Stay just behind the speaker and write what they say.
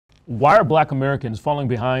Why are Black Americans falling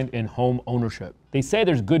behind in home ownership? They say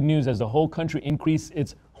there's good news as the whole country increased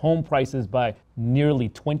its home prices by nearly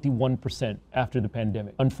 21% after the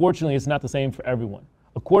pandemic. Unfortunately, it's not the same for everyone.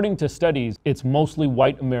 According to studies, it's mostly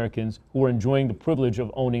white Americans who are enjoying the privilege of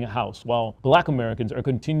owning a house, while Black Americans are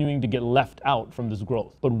continuing to get left out from this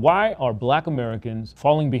growth. But why are Black Americans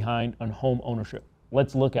falling behind on home ownership?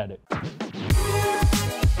 Let's look at it.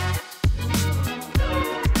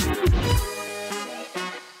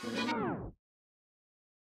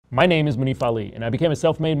 My name is Munif Ali, and I became a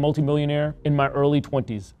self-made multimillionaire in my early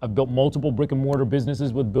 20s. I've built multiple brick and mortar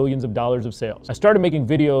businesses with billions of dollars of sales. I started making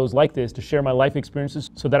videos like this to share my life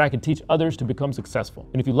experiences so that I could teach others to become successful.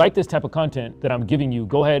 And if you like this type of content that I'm giving you,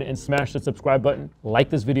 go ahead and smash the subscribe button, like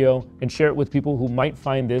this video, and share it with people who might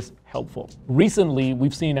find this helpful. Recently,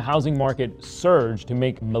 we've seen the housing market surge to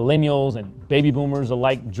make millennials and baby boomers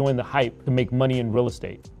alike join the hype to make money in real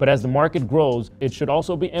estate. But as the market grows, it should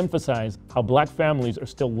also be emphasized how Black families are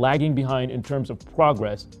still lagging behind in terms of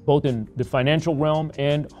progress, both in the financial realm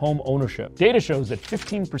and home ownership. Data shows that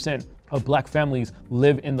 15% of Black families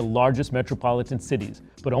live in the largest metropolitan cities,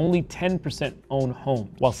 but only 10% own homes,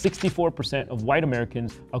 while 64% of white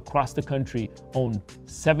Americans across the country own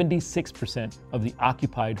 76% of the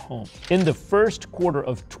occupied homes. In the first quarter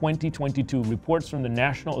of 2022, reports from the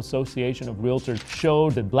National Association of Realtors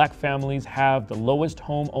showed that Black families have the lowest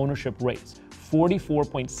home ownership rates,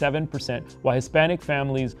 44.7%, while Hispanic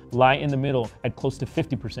families lie in the middle at close to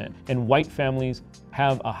 50%, and white families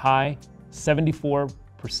have a high 74%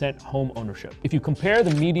 home ownership. If you compare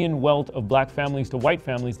the median wealth of Black families to white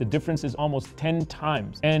families, the difference is almost 10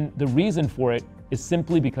 times. And the reason for it is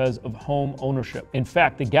simply because of home ownership. In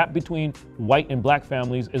fact, the gap between white and Black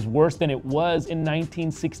families is worse than it was in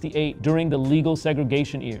 1968 during the legal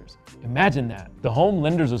segregation years. Imagine that. The Home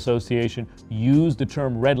Lenders Association used the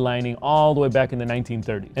term redlining all the way back in the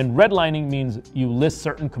 1930s. And redlining means you list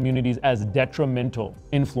certain communities as detrimental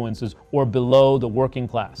influences or below the working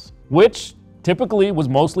class, which typically was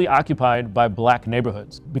mostly occupied by Black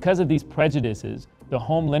neighborhoods. Because of these prejudices, the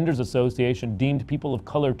Home Lenders Association deemed people of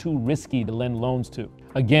color too risky to lend loans to.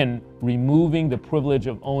 Again, removing the privilege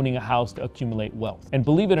of owning a house to accumulate wealth. And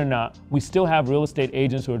believe it or not, we still have real estate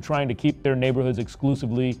agents who are trying to keep their neighborhoods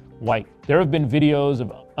exclusively white. There have been videos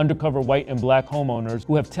of undercover white and Black homeowners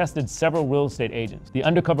who have tested several real estate agents. The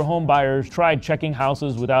undercover home buyers tried checking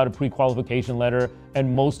houses without a pre-qualification letter,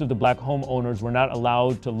 and most of the Black homeowners were not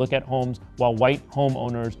allowed to look at homes, while white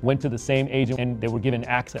homeowners went to the same agent and they were given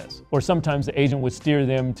access. Or sometimes the agent would steer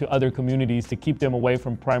them to other communities to keep them away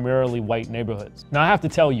from primarily white neighborhoods. Now I have to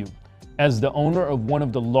tell you, as the owner of one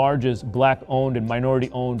of the largest Black-owned and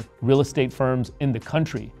minority-owned real estate firms in the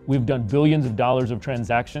country, we've done billions of dollars of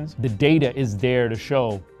transactions. The data is there to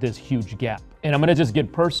show this huge gap. And I'm gonna just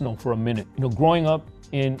get personal for a minute. You know, growing up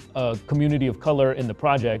in a community of color in the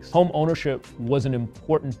projects, home ownership was an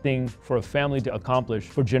important thing for a family to accomplish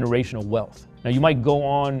for generational wealth. Now, you might go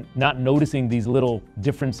on not noticing these little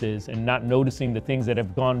differences and not noticing the things that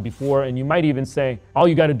have gone before, and you might even say, all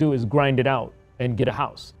you gotta do is grind it out and get a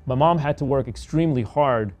house. My mom had to work extremely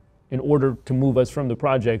hard in order to move us from the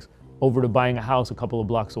projects over to buying a house a couple of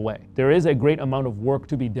blocks away. There is a great amount of work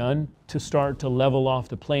to be done to start to level off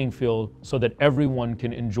the playing field so that everyone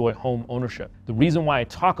can enjoy home ownership. The reason why I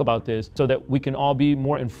talk about this so that we can all be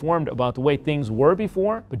more informed about the way things were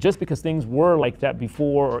before, but just because things were like that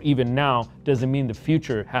before or even now doesn't mean the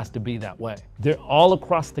future has to be that way. They're all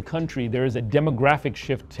across the country, there is a demographic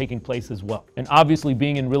shift taking place as well. And obviously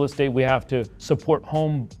being in real estate, we have to support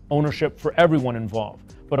home ownership for everyone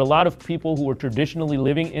involved. But a lot of people who are traditionally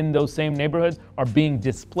living in those same neighborhoods are being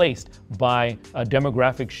displaced by a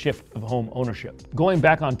demographic shift of home ownership. Going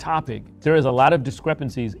back on topic, there is a lot of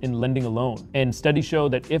discrepancies in lending a loan. And studies show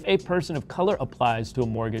that if a person of color applies to a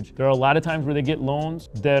mortgage, there are a lot of times where they get loans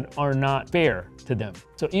that are not fair to them.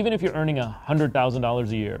 So even if you're earning $100,000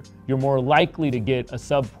 a year, you're more likely to get a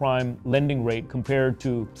subprime lending rate compared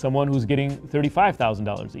to someone who's getting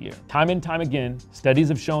 $35,000 a year. Time and time again, studies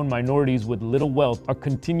have shown minorities with little wealth are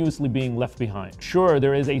continuously being left behind. Sure,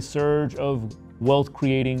 there is a surge of wealth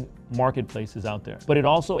creating marketplaces out there, but it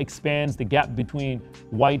also expands the gap between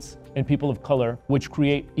whites and people of color, which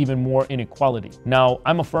create even more inequality. Now,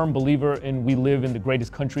 I'm a firm believer in we live in the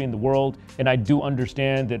greatest country in the world, and I do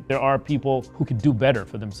understand that there are people who could do better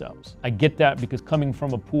for themselves. I get that because coming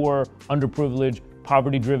from a poor, underprivileged,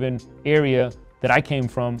 poverty-driven area that I came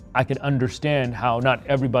from, I could understand how not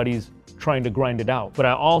everybody's trying to grind it out. But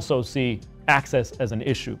I also see access as an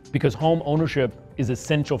issue, because home ownership is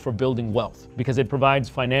essential for building wealth, because it provides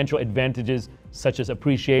financial advantages such as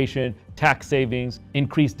appreciation, tax savings,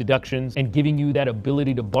 increased deductions, and giving you that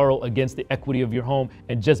ability to borrow against the equity of your home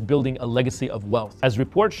and just building a legacy of wealth. As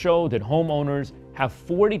reports show that homeowners have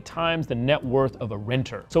 40 times the net worth of a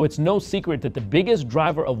renter. So it's no secret that the biggest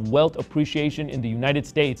driver of wealth appreciation in the United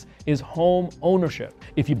States is home ownership.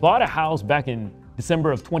 If you bought a house back in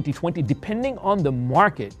December of 2020, depending on the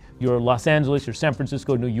market, your Los Angeles, your San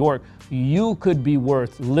Francisco, New York, you could be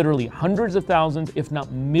worth literally hundreds of thousands, if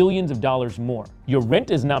not millions of dollars more. Your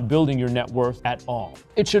rent is not building your net worth at all.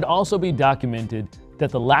 It should also be documented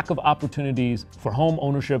that the lack of opportunities for home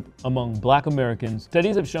ownership among Black Americans,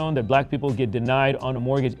 studies have shown that Black people get denied on a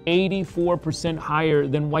mortgage 84% higher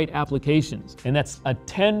than white applications. And that's a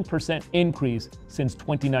 10% increase since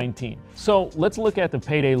 2019. So let's look at the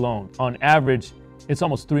payday loan. On average, it's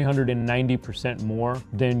almost 390% more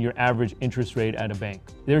than your average interest rate at a bank.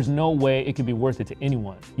 There's no way it could be worth it to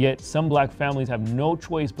anyone. Yet some Black families have no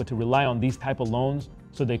choice but to rely on these type of loans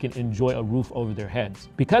so they can enjoy a roof over their heads.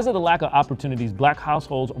 Because of the lack of opportunities, Black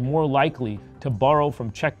households are more likely to borrow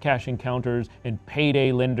from check cashing counters and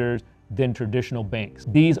payday lenders than traditional banks.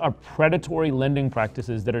 These are predatory lending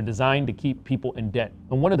practices that are designed to keep people in debt.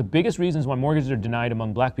 And one of the biggest reasons why mortgages are denied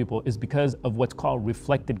among Black people is because of what's called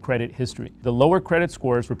reflected credit history. The lower credit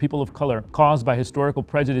scores for people of color caused by historical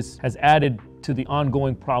prejudice has added to the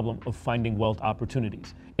ongoing problem of finding wealth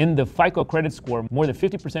opportunities. In the FICO credit score, more than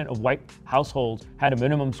 50% of white households had a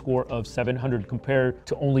minimum score of 700 compared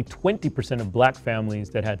to only 20% of Black families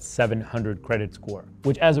that had 700 credit score,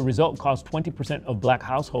 which as a result caused 20% of Black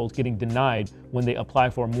households getting denied when they apply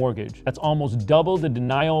for a mortgage. That's almost double the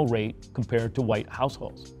denial rate compared to white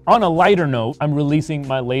households. On a lighter note, I'm releasing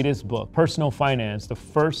my latest book, Personal Finance, The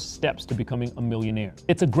First Steps to Becoming a Millionaire.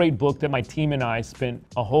 It's a great book that my team and I spent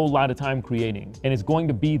a whole lot of time creating, and it's going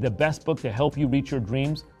to be the best book to help you reach your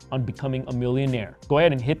dreams on becoming a millionaire. Go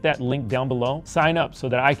ahead and hit that link down below. Sign up so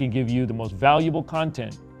that I can give you the most valuable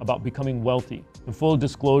content about becoming wealthy. In full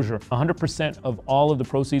disclosure, 100% of all of the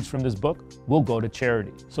proceeds from this book will go to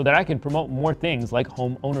charity so that I can promote more things like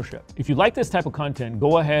home ownership. If you like this type of content,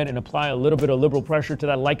 go ahead and apply a little bit of liberal pressure to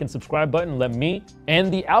that like and subscribe button. Let me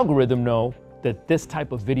and the algorithm know that this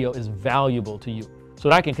type of video is valuable to you so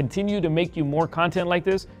that I can continue to make you more content like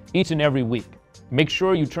this each and every week. Make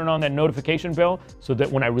sure you turn on that notification bell so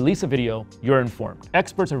that when I release a video, you're informed.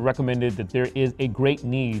 Experts have recommended that there is a great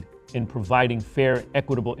need in providing fair,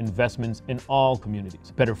 equitable investments in all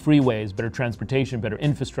communities. Better freeways, better transportation, better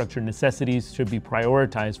infrastructure necessities should be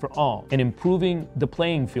prioritized for all, and improving the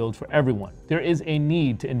playing field for everyone. There is a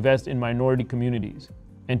need to invest in minority communities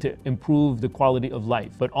and to improve the quality of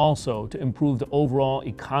life, but also to improve the overall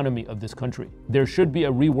economy of this country. There should be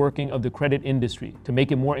a reworking of the credit industry to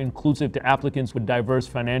make it more inclusive to applicants with diverse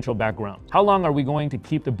financial backgrounds. How long are we going to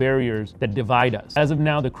keep the barriers that divide us? As of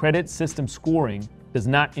now, the credit system scoring does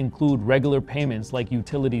not include regular payments like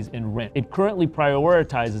utilities and rent. It currently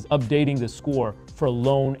prioritizes updating the score for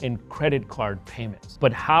loan and credit card payments.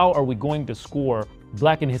 But how are we going to score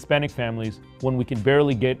Black and Hispanic families when we can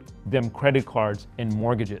barely get them credit cards and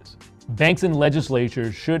mortgages? Banks and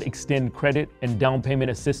legislatures should extend credit and down payment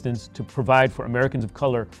assistance to provide for Americans of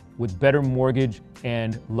color with better mortgage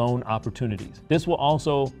and loan opportunities. This will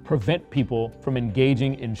also prevent people from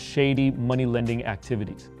engaging in shady money lending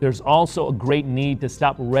activities. There's also a great need to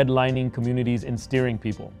stop redlining communities and steering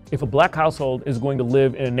people. If a Black household is going to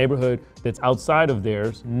live in a neighborhood that's outside of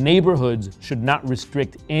theirs, neighborhoods should not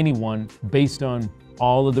restrict anyone based on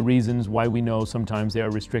all of the reasons why we know sometimes they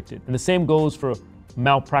are restricted. And the same goes for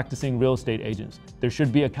malpracticing real estate agents. There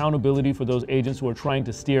should be accountability for those agents who are trying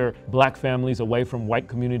to steer Black families away from white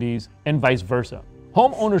communities and vice versa.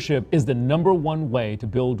 Home ownership is the #1 way to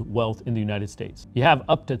build wealth in the United States. You have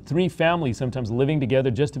up to 3 families sometimes living together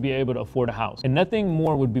just to be able to afford a house. And nothing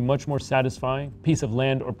more would be much more satisfying piece of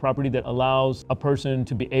land or property that allows a person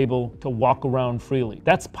to be able to walk around freely.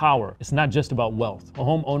 That's power. It's not just about wealth.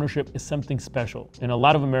 Home ownership is something special. And a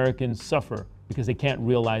lot of Americans suffer because they can't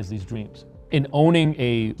realize these dreams. In owning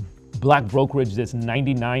a Black brokerage that's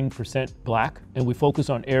 99% Black, and we focus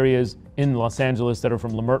on areas in Los Angeles that are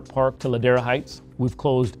from Leimert Park to Ladera Heights, we've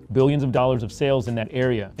closed billions of dollars of sales in that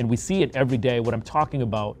area, and we see it every day. What I'm talking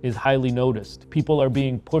about is highly noticed. People are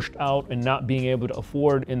being pushed out and not being able to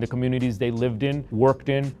afford in the communities they lived in, worked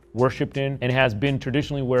in, worshiped in, and has been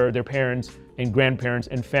traditionally where their parents and grandparents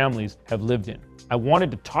and families have lived in. I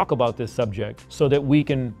wanted to talk about this subject so that we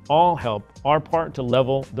can all help our part to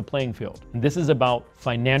level the playing field. And this is about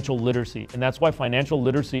financial literacy, and that's why financial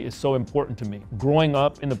literacy is so important to me. Growing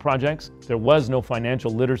up in the projects, there was no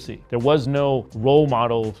financial literacy. There was no role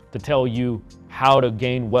models to tell you how to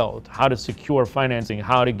gain wealth, how to secure financing,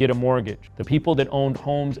 how to get a mortgage. The people that owned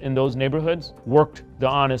homes in those neighborhoods worked the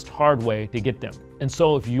honest, hard way to get them. And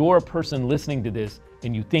so if you're a person listening to this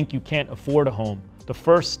and you think you can't afford a home, the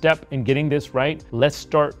first step in getting this right, let's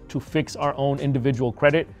start to fix our own individual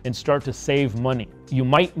credit and start to save money. You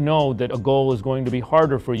might know that a goal is going to be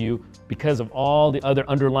harder for you because of all the other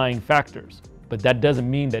underlying factors, but that doesn't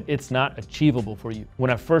mean that it's not achievable for you.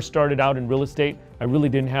 When I first started out in real estate, I really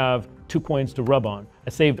didn't have 2 coins to rub on.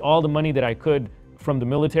 I saved all the money that I could from the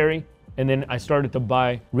military, and then I started to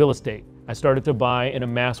buy real estate. I started to buy and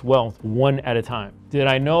amass wealth one at a time. Did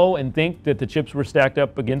I know and think that the chips were stacked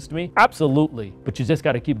up against me? Absolutely, but you just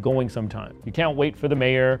got to keep going sometime. You can't wait for the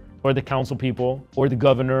mayor or the council people or the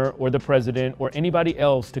governor or the president or anybody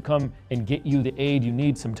else to come and get you the aid you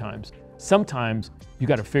need sometimes. Sometimes you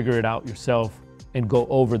got to figure it out yourself and go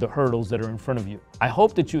over the hurdles that are in front of you. I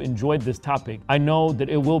hope that you enjoyed this topic. I know that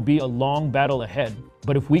it will be a long battle ahead,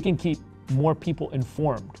 but if we can keep more people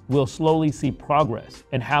informed, we'll slowly see progress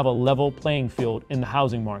and have a level playing field in the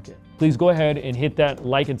housing market. Please go ahead and hit that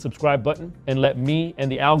like and subscribe button and let me and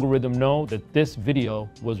the algorithm know that this video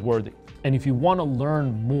was worthy. And if you want to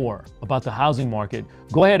learn more about the housing market,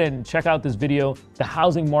 go ahead and check out this video, The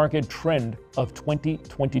Housing Market Trend of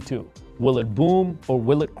 2022. Will it boom or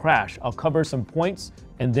will it crash? I'll cover some points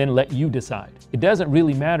and then let you decide. It doesn't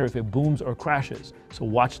really matter if it booms or crashes, so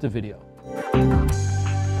watch the video.